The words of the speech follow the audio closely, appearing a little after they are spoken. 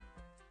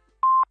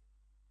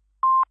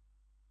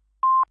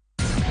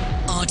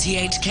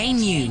RTHK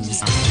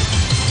News.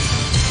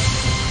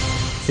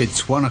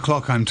 It's 1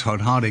 o'clock. I'm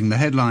Todd Harding. The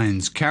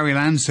headlines. Carrie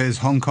Lam says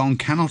Hong Kong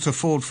cannot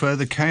afford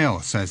further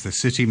chaos as the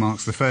city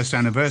marks the first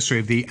anniversary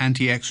of the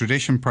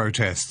anti-extradition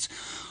protests.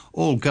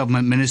 All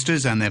government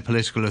ministers and their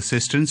political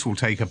assistants will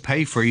take a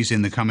pay freeze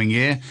in the coming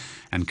year,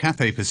 and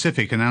Cathay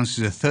Pacific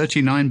announces a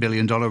 $39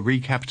 billion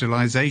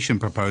recapitalisation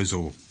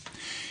proposal.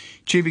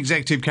 Chief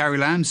Executive Carrie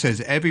Lam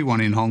says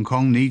everyone in Hong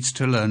Kong needs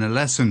to learn a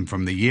lesson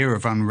from the year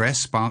of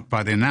unrest sparked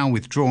by the now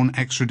withdrawn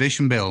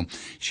extradition bill.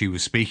 She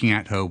was speaking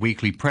at her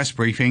weekly press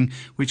briefing,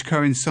 which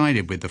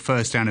coincided with the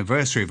first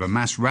anniversary of a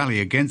mass rally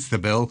against the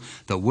bill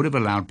that would have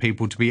allowed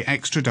people to be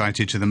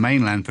extradited to the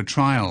mainland for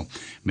trial.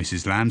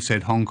 Mrs. Lam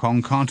said Hong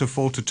Kong can't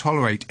afford to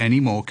tolerate any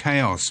more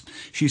chaos.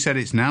 She said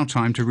it's now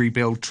time to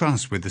rebuild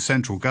trust with the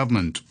central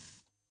government.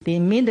 The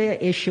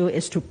immediate issue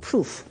is to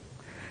prove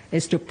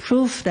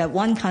that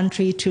one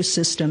country, two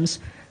systems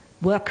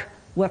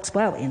works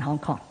well in Hong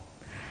Kong,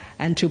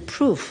 and to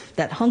prove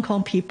that Hong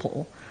Kong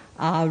people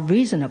are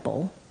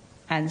reasonable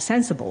and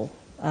sensible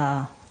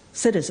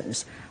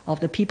citizens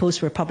of the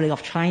People's Republic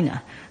of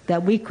China,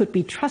 that we could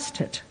be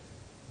trusted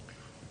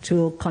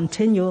to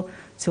continue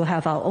to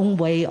have our own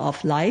way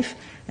of life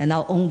and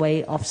our own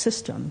way of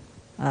system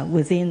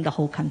within the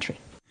whole country.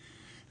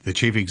 The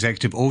chief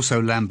executive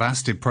also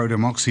lambasted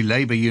pro-democracy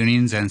labour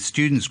unions and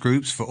students'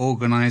 groups for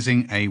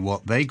organising a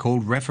what they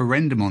called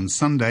referendum on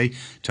Sunday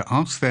to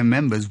ask their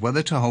members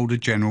whether to hold a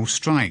general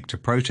strike to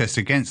protest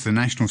against the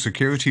national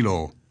security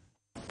law.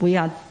 We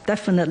are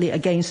definitely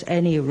against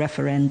any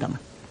referendum.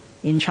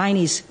 In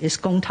Chinese, it's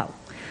gongtao.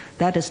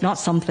 That is not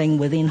something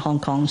within Hong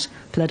Kong's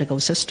political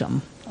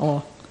system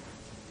or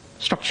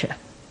structure.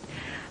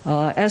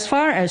 As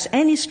far as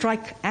any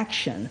strike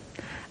action,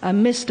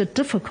 amidst the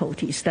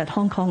difficulties that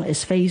Hong Kong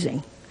is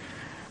facing,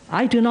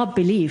 I do not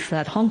believe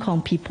that Hong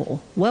Kong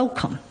people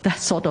welcome that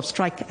sort of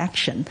strike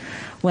action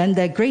when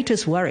their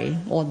greatest worry,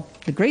 or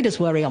the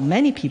greatest worry of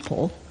many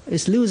people,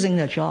 is losing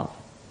their job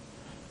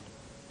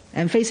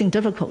and facing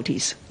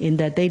difficulties in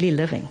their daily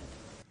living.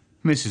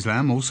 Mrs.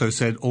 Lam also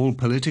said all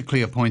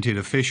politically appointed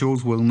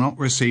officials will not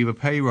receive a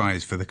pay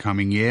rise for the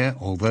coming year,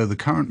 although the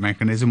current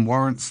mechanism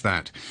warrants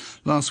that.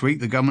 Last week,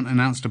 the government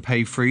announced a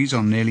pay freeze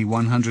on nearly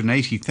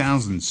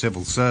 180,000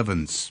 civil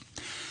servants.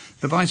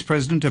 The Vice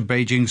President of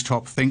Beijing's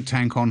top think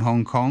tank on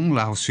Hong Kong,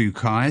 Lau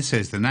Siu-kai,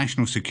 says the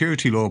national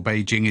security law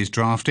Beijing is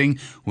drafting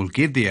will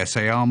give the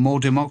SAR more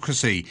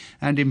democracy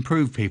and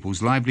improve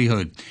people's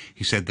livelihood.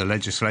 He said the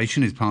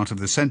legislation is part of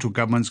the central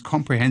government's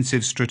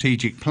comprehensive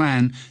strategic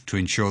plan to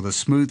ensure the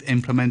smooth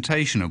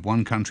implementation of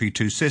one country,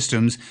 two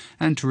systems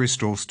and to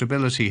restore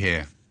stability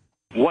here.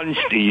 Once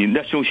the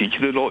national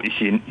security law is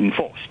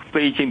enforced,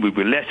 Beijing will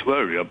be less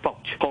worried about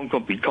Hong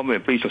Kong becoming a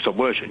base of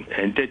subversion,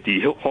 and that the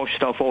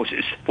hostile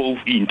forces, both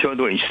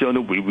internal and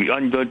external, will be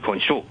under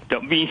control.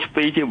 That means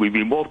Beijing will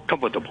be more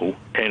comfortable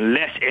and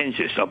less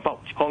anxious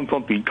about Hong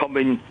Kong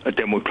becoming a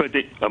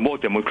more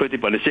democratic,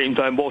 but at the same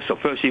time more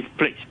subversive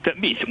place. That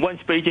means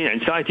once Beijing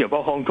anxiety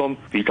about Hong Kong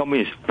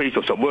becoming a base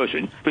of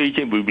subversion,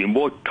 Beijing will be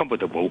more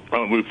comfortable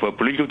with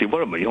political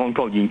development in Hong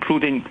Kong,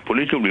 including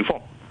political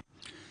reform.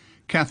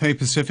 Cathay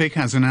Pacific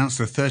has announced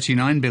a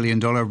 $39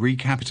 billion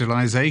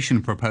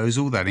recapitalisation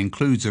proposal that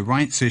includes a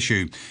rights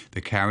issue.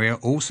 The carrier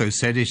also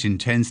said it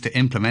intends to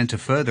implement a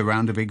further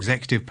round of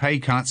executive pay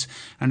cuts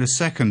and a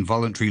second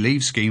voluntary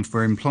leave scheme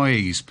for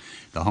employees.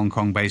 The Hong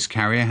Kong-based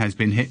carrier has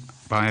been hit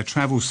by a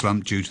travel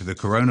slump due to the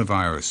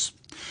coronavirus.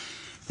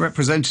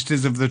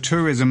 Representatives of the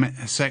tourism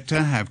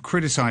sector have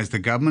criticised the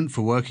government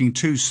for working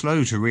too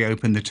slow to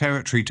reopen the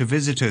territory to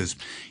visitors.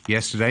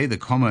 Yesterday, the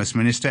Commerce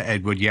Minister,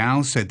 Edward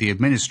Yau, said the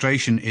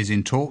administration is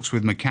in talks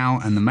with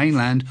Macau and the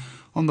mainland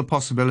on the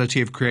possibility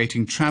of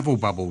creating travel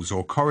bubbles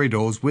or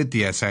corridors with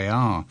the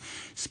SAR.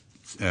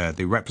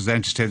 The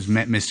representatives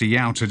met Mr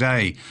Yau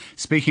today.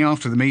 Speaking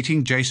after the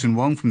meeting, Jason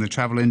Wong from the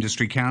Travel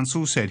Industry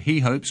Council said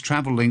he hopes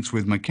travel links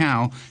with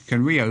Macau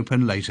can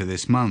reopen later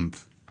this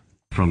month.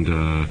 From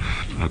the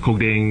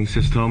coding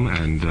system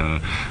and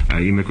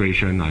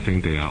immigration, I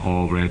think they are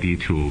all ready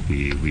to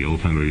be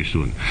reopened very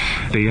soon.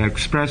 They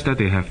expressed that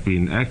they have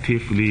been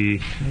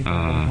actively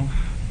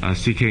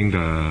seeking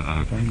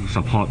the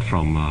support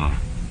from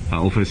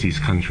overseas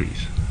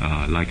countries,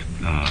 like,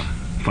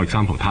 for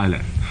example,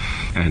 Thailand,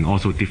 and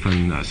also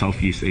different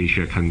Southeast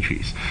Asia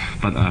countries.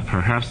 But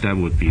perhaps that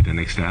would be the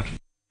next step.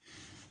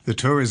 The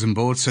Tourism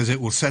Board says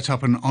it will set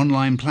up an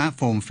online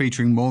platform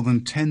featuring more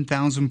than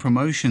 10,000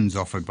 promotions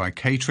offered by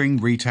catering,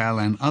 retail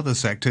and other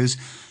sectors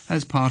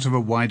as part of a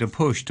wider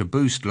push to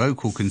boost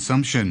local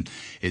consumption.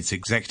 Its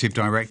executive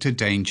director,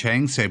 Dane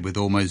Cheng, said with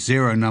almost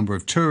zero number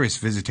of tourists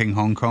visiting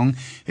Hong Kong,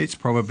 it's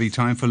probably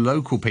time for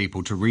local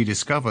people to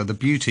rediscover the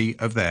beauty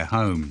of their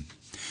home.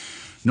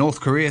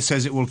 North Korea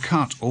says it will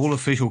cut all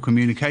official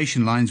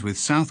communication lines with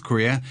South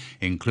Korea,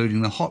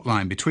 including the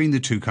hotline between the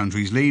two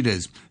countries'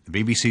 leaders.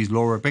 The BBC's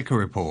Laura Bicker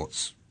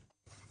reports.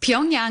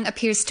 Pyongyang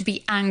appears to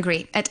be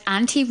angry at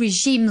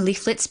anti-regime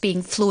leaflets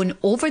being flown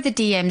over the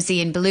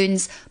DMZ in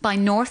balloons by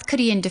North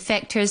Korean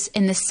defectors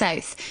in the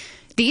south.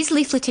 These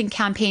leafleting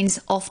campaigns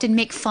often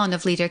make fun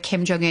of leader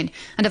Kim Jong-un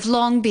and have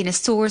long been a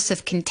source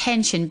of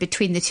contention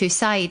between the two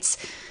sides.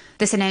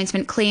 This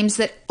announcement claims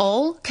that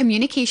all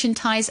communication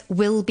ties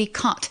will be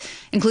cut,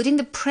 including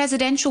the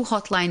presidential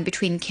hotline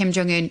between Kim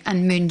Jong-un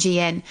and Moon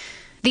Jae-in.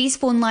 These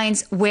phone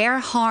lines were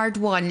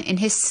hard-won in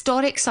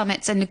historic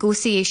summits and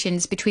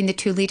negotiations between the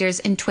two leaders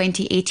in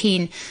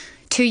 2018.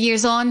 2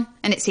 years on,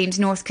 and it seems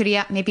North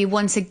Korea may be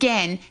once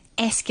again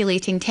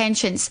escalating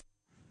tensions.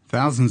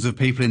 Thousands of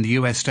people in the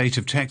US state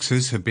of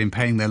Texas have been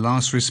paying their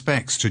last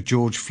respects to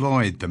George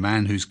Floyd, the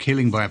man whose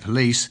killing by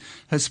police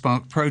has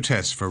sparked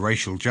protests for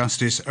racial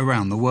justice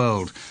around the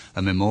world.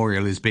 A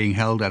memorial is being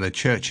held at a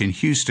church in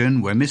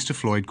Houston where Mr.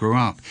 Floyd grew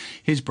up.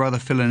 His brother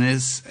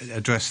Philinez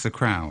addressed the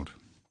crowd.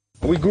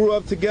 We grew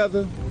up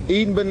together,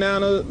 eating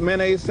banana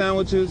mayonnaise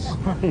sandwiches.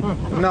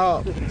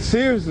 No,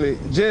 seriously,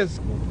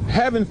 just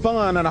having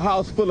fun in a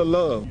house full of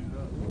love.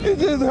 It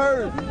just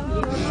hurt.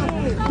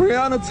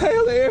 Breonna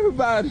Taylor,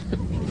 everybody.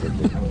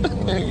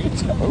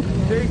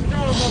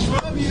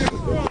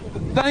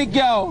 Thank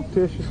y'all.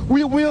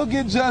 We will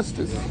get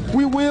justice.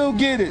 We will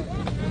get it.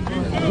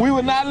 We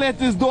will not let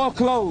this door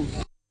close.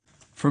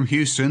 From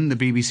Houston, the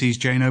BBC's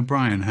Jane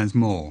O'Brien has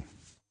more.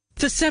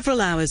 For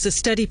several hours, a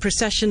steady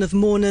procession of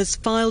mourners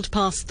filed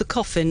past the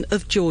coffin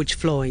of George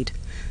Floyd.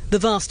 The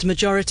vast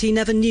majority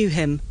never knew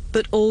him,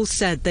 but all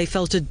said they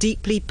felt a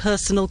deeply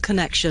personal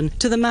connection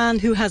to the man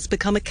who has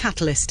become a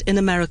catalyst in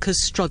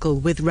America's struggle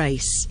with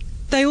race.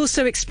 They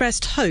also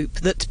expressed hope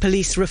that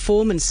police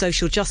reform and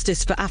social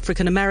justice for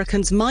African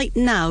Americans might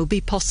now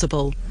be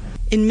possible.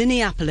 In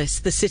Minneapolis,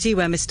 the city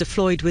where Mr.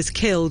 Floyd was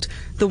killed,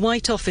 the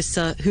white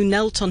officer who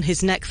knelt on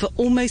his neck for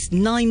almost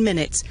 9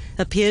 minutes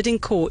appeared in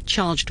court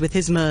charged with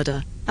his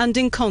murder. And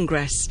in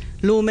Congress,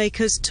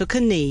 lawmakers took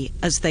a knee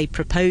as they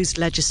proposed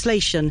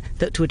legislation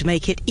that would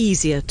make it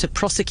easier to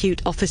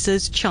prosecute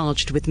officers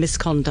charged with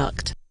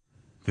misconduct.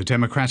 The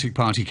Democratic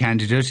Party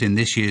candidate in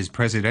this year's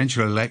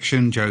presidential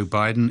election, Joe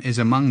Biden, is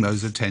among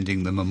those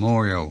attending the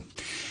memorial.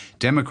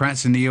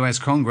 Democrats in the US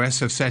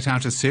Congress have set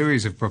out a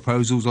series of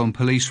proposals on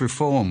police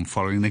reform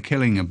following the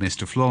killing of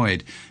Mr.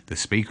 Floyd. The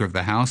Speaker of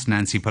the House,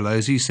 Nancy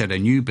Pelosi, said a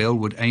new bill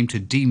would aim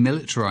to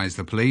demilitarize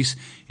the police,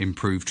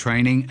 improve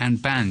training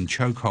and ban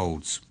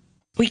chokeholds.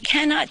 We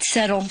cannot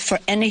settle for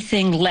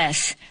anything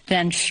less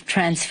than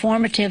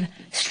transformative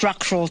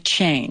structural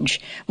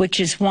change, which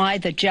is why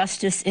the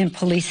Justice in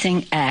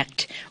Policing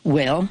Act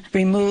will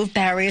remove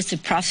barriers to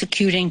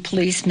prosecuting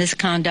police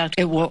misconduct.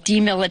 It will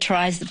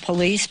demilitarize the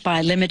police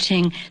by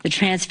limiting the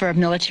transfer of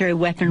military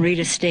weaponry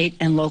to state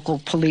and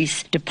local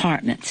police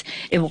departments.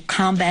 It will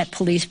combat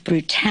police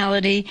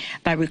brutality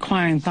by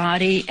requiring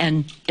body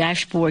and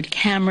dashboard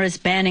cameras,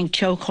 banning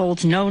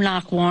chokeholds,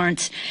 no-knock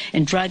warrants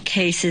in drug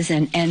cases,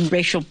 and end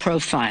racial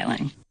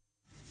profiling.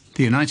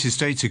 The United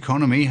States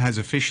economy has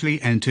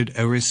officially entered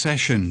a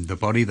recession. The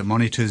body that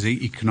monitors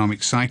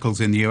economic cycles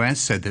in the US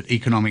said that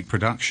economic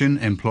production,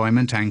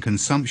 employment and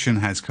consumption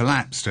has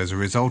collapsed as a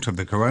result of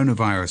the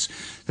coronavirus.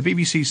 The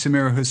BBC's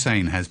Samira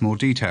Hussain has more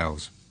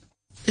details.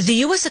 The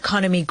U.S.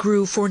 economy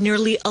grew for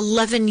nearly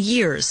 11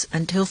 years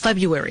until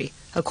February.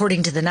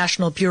 According to the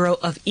National Bureau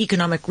of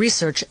Economic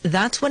Research,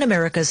 that's when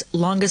America's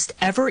longest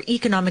ever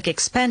economic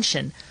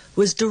expansion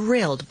was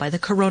derailed by the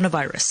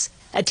coronavirus.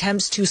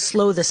 Attempts to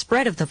slow the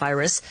spread of the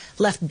virus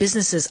left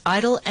businesses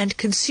idle and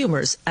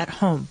consumers at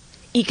home.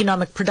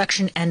 Economic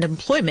production and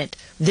employment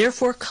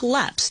therefore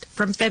collapsed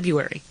from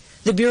February.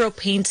 The Bureau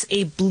paints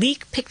a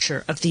bleak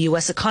picture of the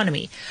U.S.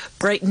 economy,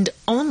 brightened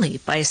only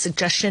by a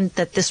suggestion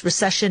that this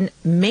recession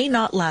may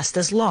not last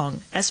as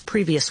long as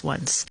previous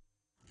ones.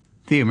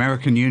 The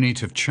American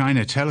unit of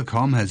China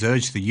Telecom has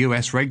urged the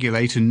U.S.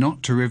 regulator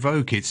not to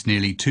revoke its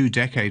nearly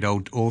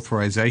 2-decade-old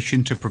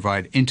authorization to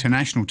provide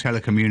international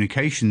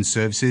telecommunications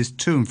services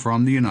to and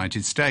from the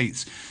United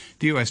States.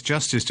 The U.S.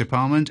 Justice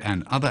Department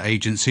and other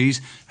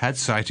agencies had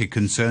cited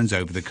concerns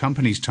over the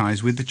company's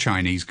ties with the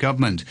Chinese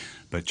government,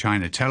 but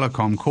China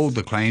Telecom called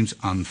the claims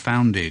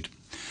unfounded.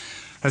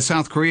 A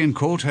South Korean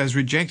court has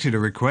rejected a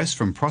request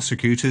from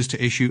prosecutors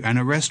to issue an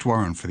arrest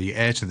warrant for the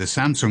heir to the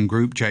Samsung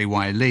Group,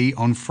 J.Y. Lee,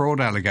 on fraud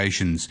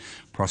allegations.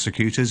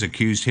 Prosecutors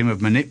accused him of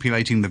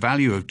manipulating the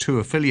value of 2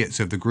 affiliates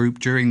of the group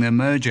during their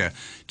merger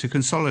to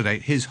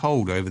consolidate his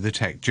hold over the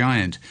tech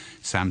giant.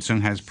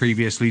 Samsung has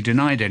previously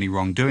denied any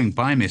wrongdoing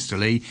by Mr.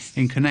 Lee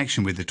in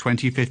connection with the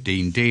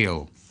 2015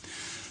 deal.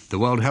 The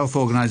World Health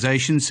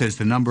Organization says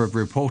the number of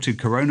reported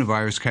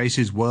coronavirus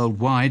cases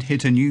worldwide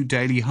hit a new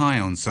daily high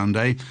on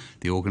Sunday.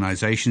 The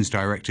organization's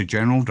Director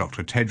General,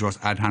 Dr. Tedros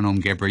Adhanom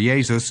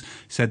Ghebreyesus,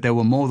 said there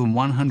were more than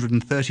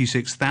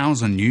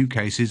 136,000 new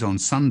cases on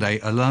Sunday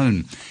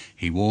alone.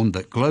 He warned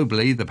that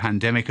globally the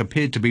pandemic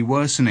appeared to be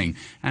worsening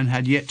and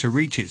had yet to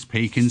reach its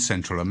peak in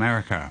Central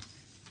America.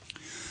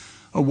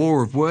 A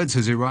war of words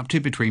has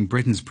erupted between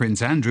Britain's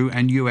Prince Andrew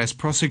and US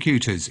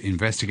prosecutors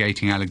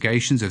investigating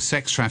allegations of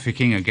sex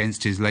trafficking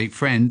against his late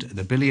friend,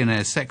 the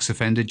billionaire sex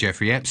offender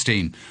Jeffrey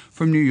Epstein.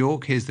 From New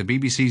York, here's the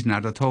BBC's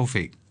Nada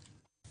Tawfiq.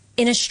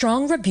 In a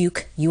strong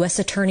rebuke, U.S.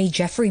 Attorney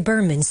Geoffrey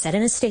Berman said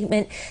in a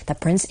statement that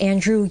Prince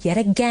Andrew yet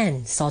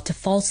again sought to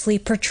falsely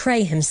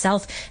portray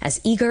himself as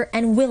eager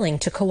and willing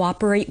to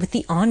cooperate with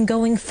the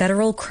ongoing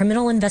federal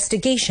criminal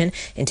investigation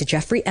into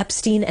Jeffrey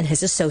Epstein and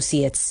his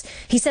associates.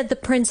 He said the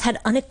prince had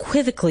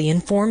unequivocally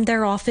informed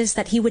their office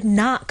that he would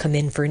not come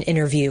in for an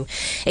interview.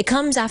 It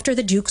comes after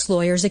the Duke's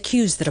lawyers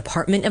accused the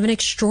department of an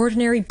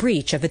extraordinary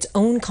breach of its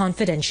own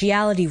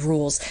confidentiality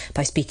rules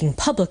by speaking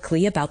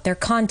publicly about their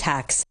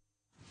contacts.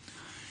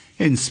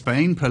 In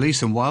Spain,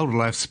 police and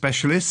wildlife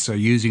specialists are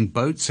using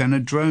boats and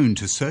a drone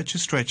to search a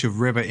stretch of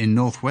river in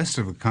northwest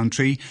of the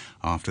country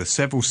after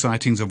several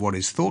sightings of what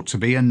is thought to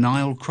be a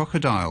Nile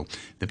crocodile.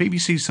 The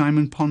BBC's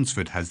Simon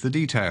Ponsford has the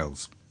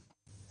details.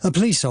 A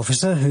police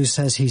officer who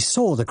says he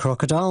saw the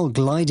crocodile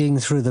gliding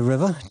through the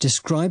river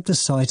described the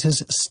sight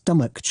as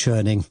stomach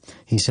churning.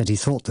 He said he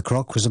thought the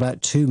croc was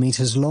about 2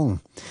 metres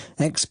long.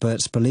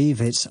 Experts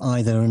believe it's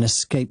either an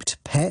escaped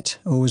pet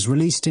or was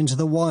released into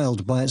the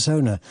wild by its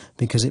owner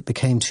because it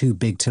became too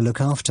big to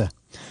look after.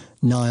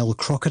 Nile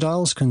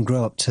crocodiles can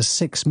grow up to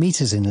 6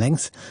 metres in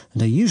length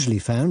and are usually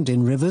found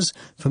in rivers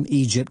from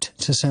Egypt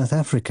to South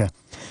Africa.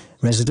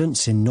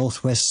 Residents in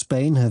northwest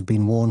Spain have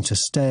been warned to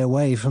stay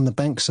away from the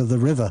banks of the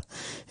river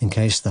in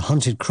case the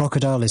hunted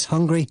crocodile is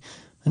hungry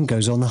and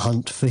goes on the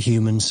hunt for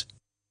humans.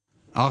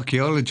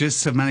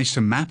 Archaeologists have managed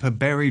to map a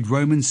buried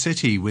Roman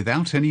city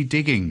without any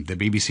digging. The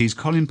BBC's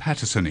Colin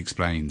Patterson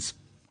explains.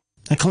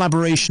 A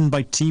collaboration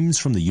by teams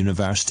from the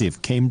University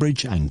of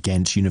Cambridge and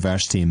Ghent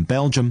University in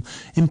Belgium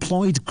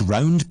employed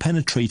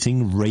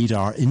ground-penetrating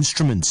radar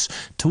instruments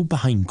towed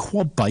behind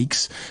quad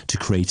bikes to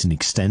create an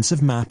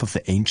extensive map of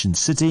the ancient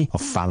city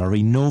of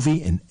Falerie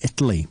Novi in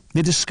Italy.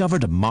 They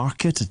discovered a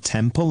market, a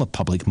temple, a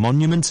public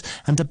monument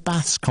and a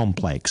baths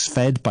complex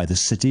fed by the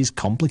city's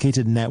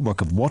complicated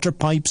network of water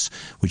pipes,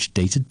 which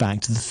dated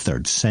back to the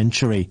 3rd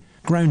century.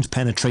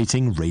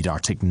 Ground-penetrating radar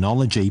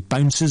technology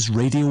bounces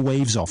radio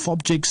waves off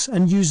objects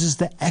and uses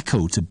the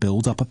echo to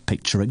build up a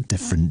picture at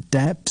different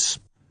depths.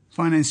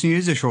 Finance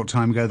news. A short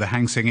time ago, the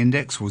Hang Seng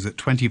Index was at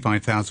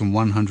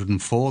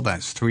 25,104.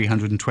 That's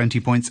 320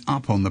 points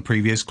up on the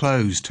previous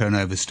close.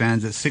 Turnover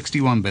stands at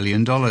 $61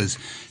 billion.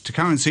 To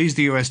currencies,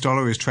 the US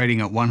dollar is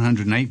trading at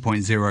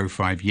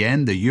 108.05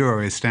 yen. The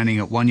euro is standing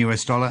at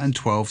 $1 and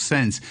 12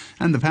 cents.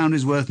 And the pound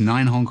is worth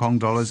 9 Hong Kong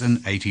dollars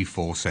and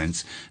 84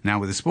 cents. Now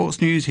with the sports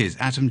news, here's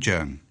Adam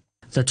Jung.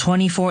 The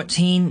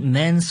 2014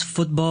 Men's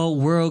Football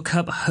World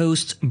Cup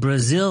host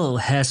Brazil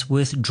has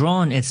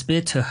withdrawn its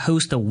bid to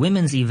host the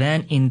women's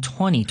event in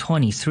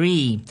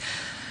 2023.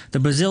 The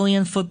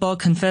Brazilian Football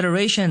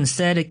Confederation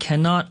said it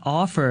cannot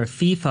offer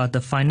FIFA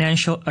the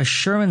financial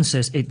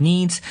assurances it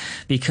needs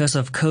because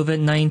of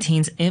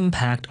COVID-19's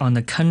impact on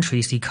the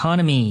country's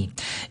economy.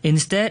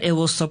 Instead, it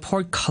will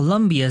support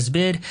Colombia's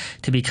bid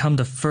to become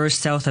the first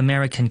South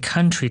American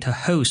country to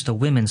host the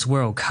Women's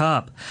World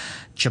Cup.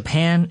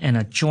 Japan and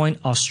a joint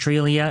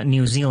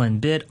Australia-New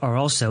Zealand bid are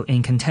also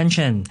in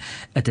contention.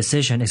 A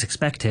decision is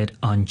expected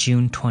on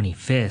June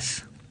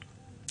 25th.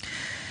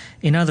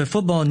 In other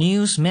football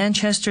news,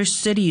 Manchester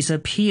City's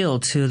appeal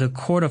to the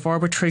Court of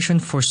Arbitration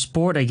for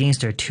Sport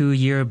against their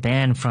 2-year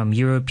ban from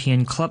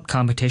European club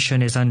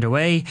competition is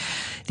underway.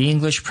 The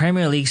English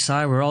Premier League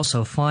side were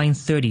also fined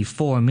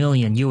 $34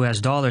 million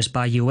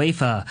by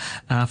UEFA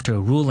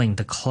after ruling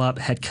the club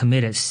had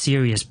committed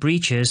serious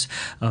breaches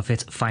of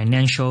its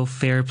financial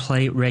fair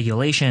play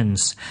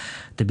regulations.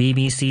 The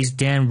BBC's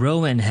Dan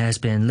Rowan has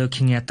been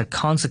looking at the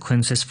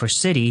consequences for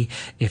City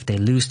if they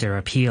lose their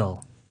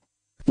appeal.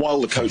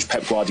 While the coach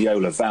Pep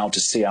Guardiola vowed to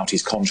see out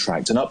his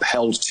contract, an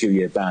upheld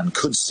 2-year ban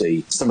could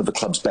see some of the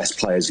club's best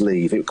players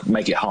leave. It could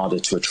make it harder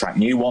to attract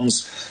new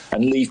ones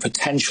and leave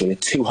potentially a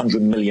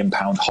 £200 million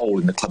hole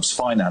in the club's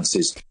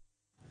finances.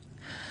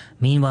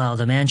 Meanwhile,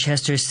 the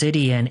Manchester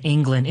City and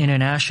England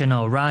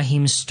international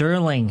Raheem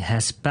Sterling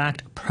has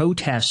backed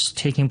protests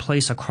taking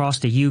place across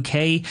the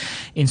UK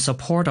in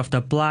support of the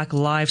Black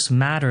Lives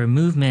Matter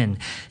movement,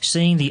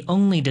 saying the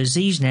only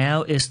disease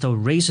now is the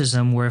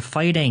racism we're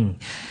fighting.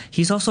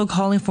 He's also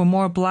calling for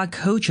more black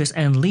coaches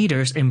and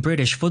leaders in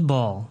British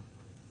football.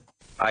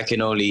 I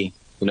can only,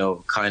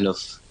 touch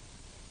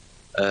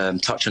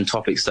on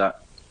topics that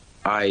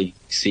I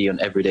see on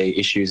everyday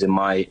issues in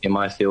my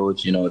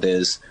field.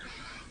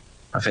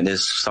 I think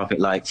there's something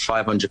like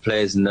 500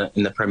 players in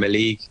the Premier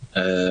League,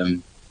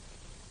 and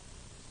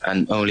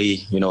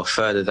only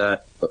further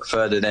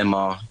them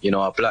are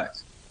black,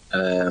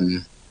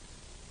 and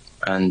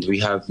we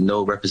have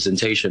no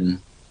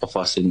representation of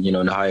us in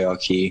the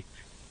hierarchy,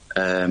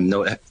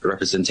 no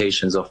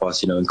representations of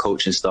us in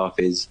coaching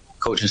staffs.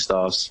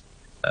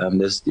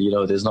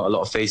 There's not a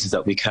lot of faces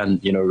that we can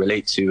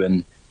relate to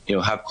and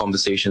have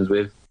conversations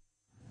with.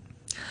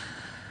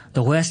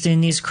 The West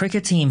Indies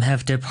cricket team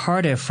have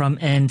departed from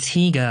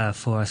Antigua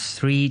for a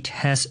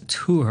 3-test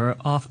tour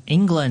of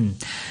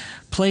England.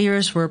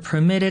 Players were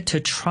permitted to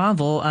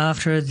travel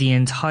after the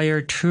entire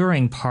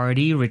touring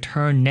party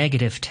returned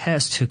negative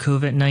tests to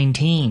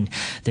COVID-19.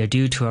 They're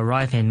due to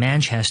arrive in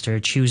Manchester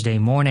Tuesday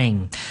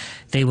morning.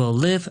 They will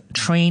live,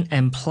 train,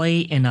 and play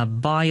in a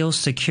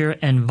biosecure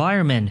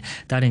environment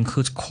that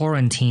includes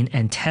quarantine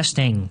and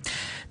testing.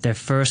 Their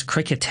first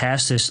cricket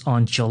test is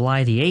on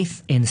July the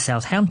 8th in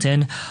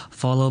Southampton,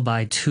 followed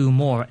by 2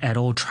 more at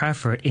Old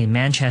Trafford in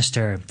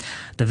Manchester.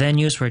 The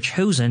venues were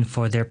chosen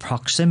for their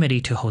proximity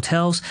to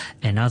hotels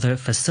and other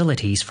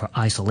facilities for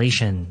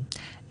isolation.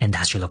 And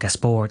that's your look at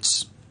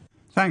sports.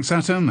 Thanks,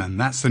 Atom, and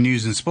that's the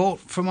news and sport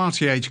from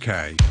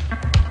RTHK.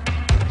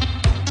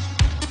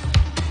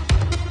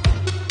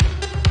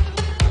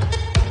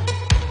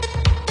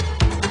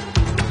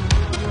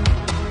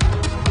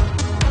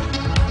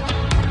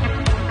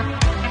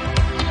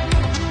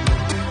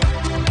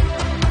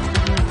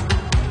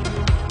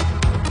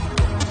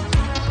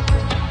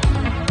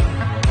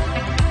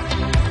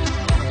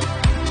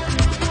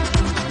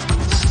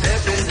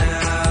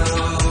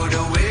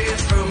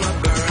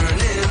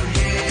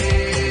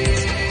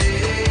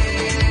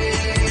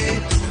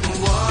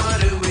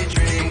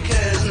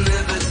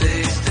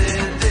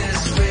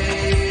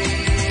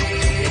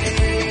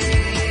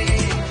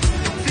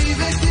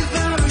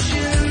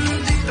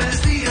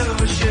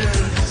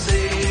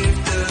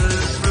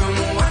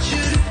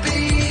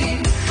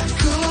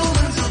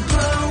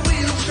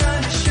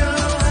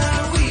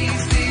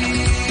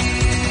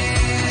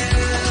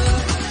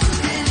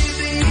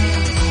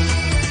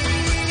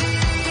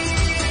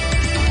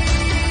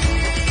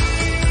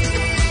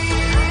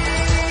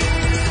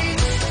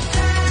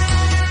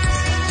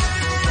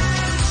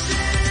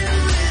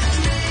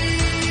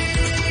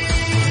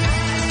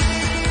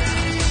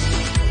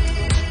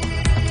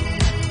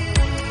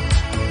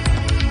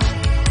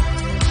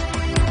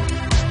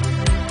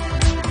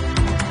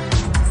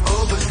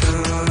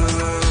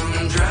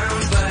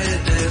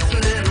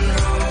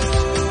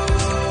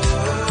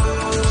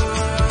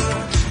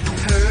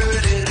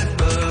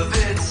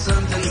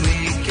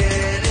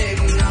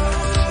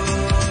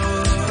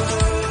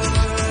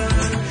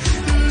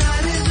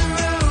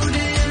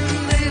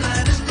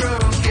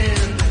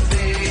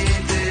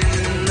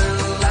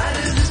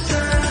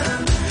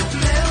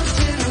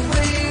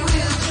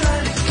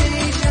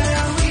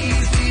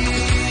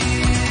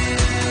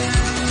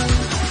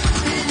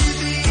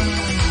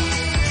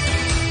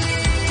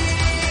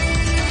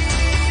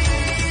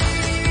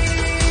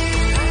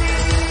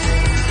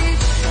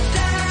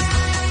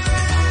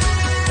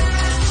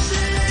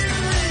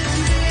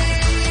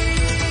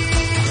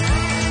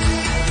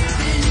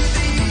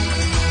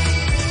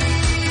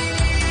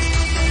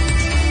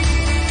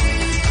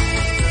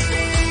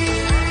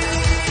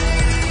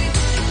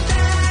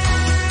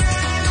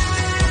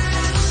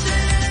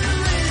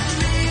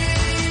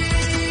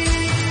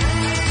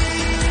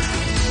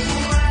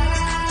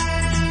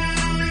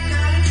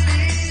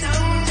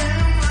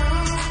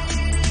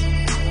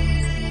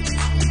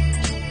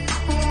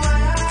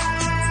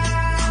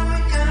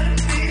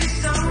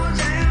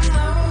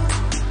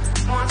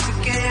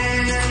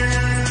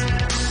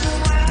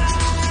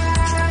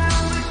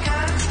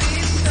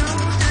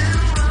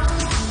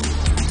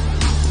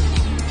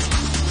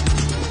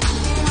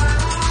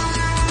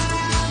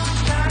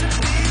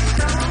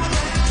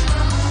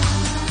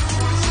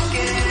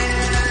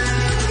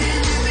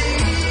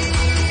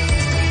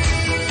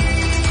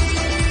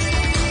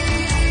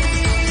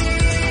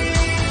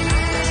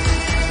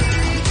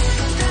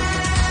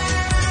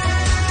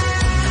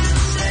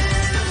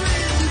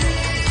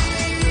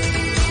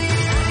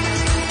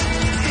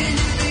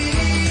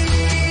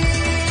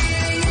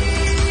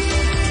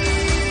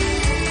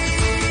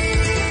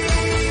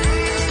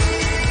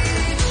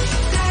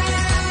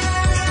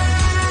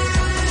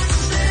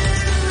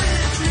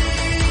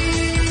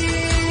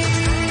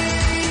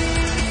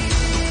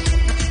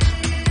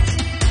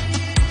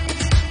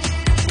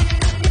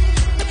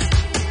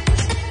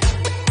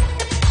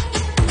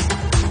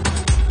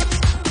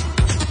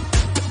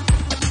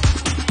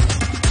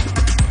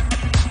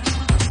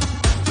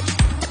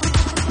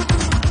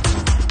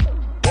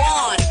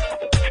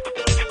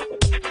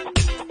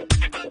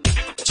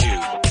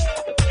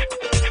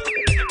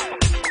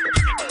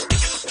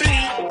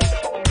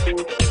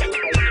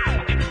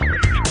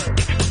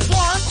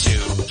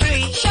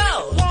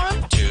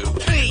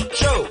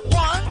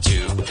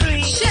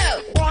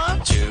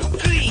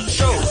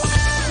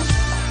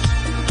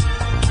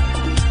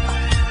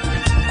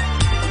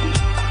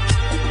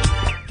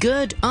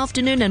 Good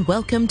afternoon and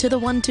welcome to the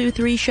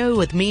 123 show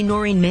with me,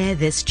 Noreen Mayer,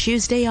 this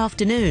Tuesday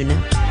afternoon.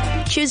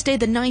 Tuesday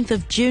the 9th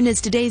of June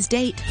is today's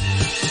date.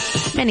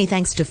 Many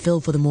thanks to Phil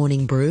for the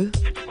morning brew.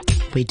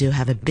 We do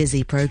have a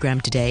busy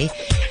program today.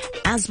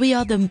 As we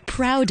are the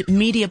proud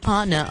media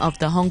partner of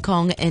the Hong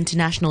Kong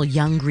International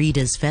Young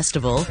Readers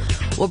Festival,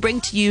 we'll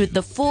bring to you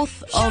the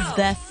fourth of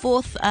their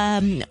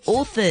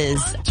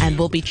authors, and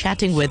we'll be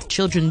chatting with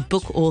children's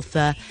book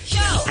author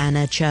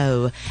Anna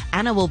Cho.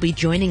 Anna will be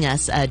joining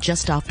us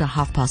just after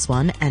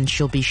 1:30, and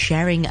she'll be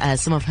sharing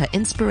some of her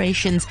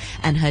inspirations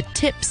and her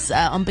tips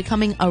on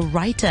becoming a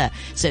writer.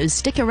 So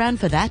stick around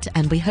for that,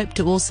 and we hope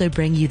to also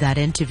bring you that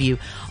interview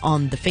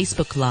on the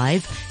Facebook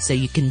Live, so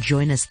you can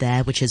join us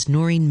there, which is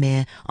Noreen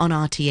Mir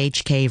on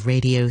RTHK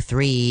Radio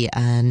 3.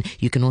 And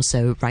you can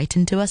also write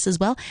into us as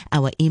well.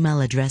 Our email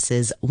address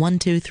is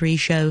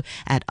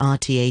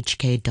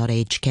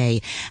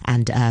 123show@rthk.hk.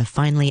 And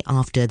finally,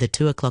 after the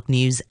 2 o'clock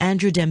news,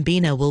 Andrew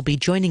Dembina will be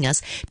joining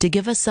us to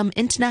give us some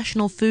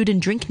international food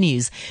and drink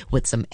news with some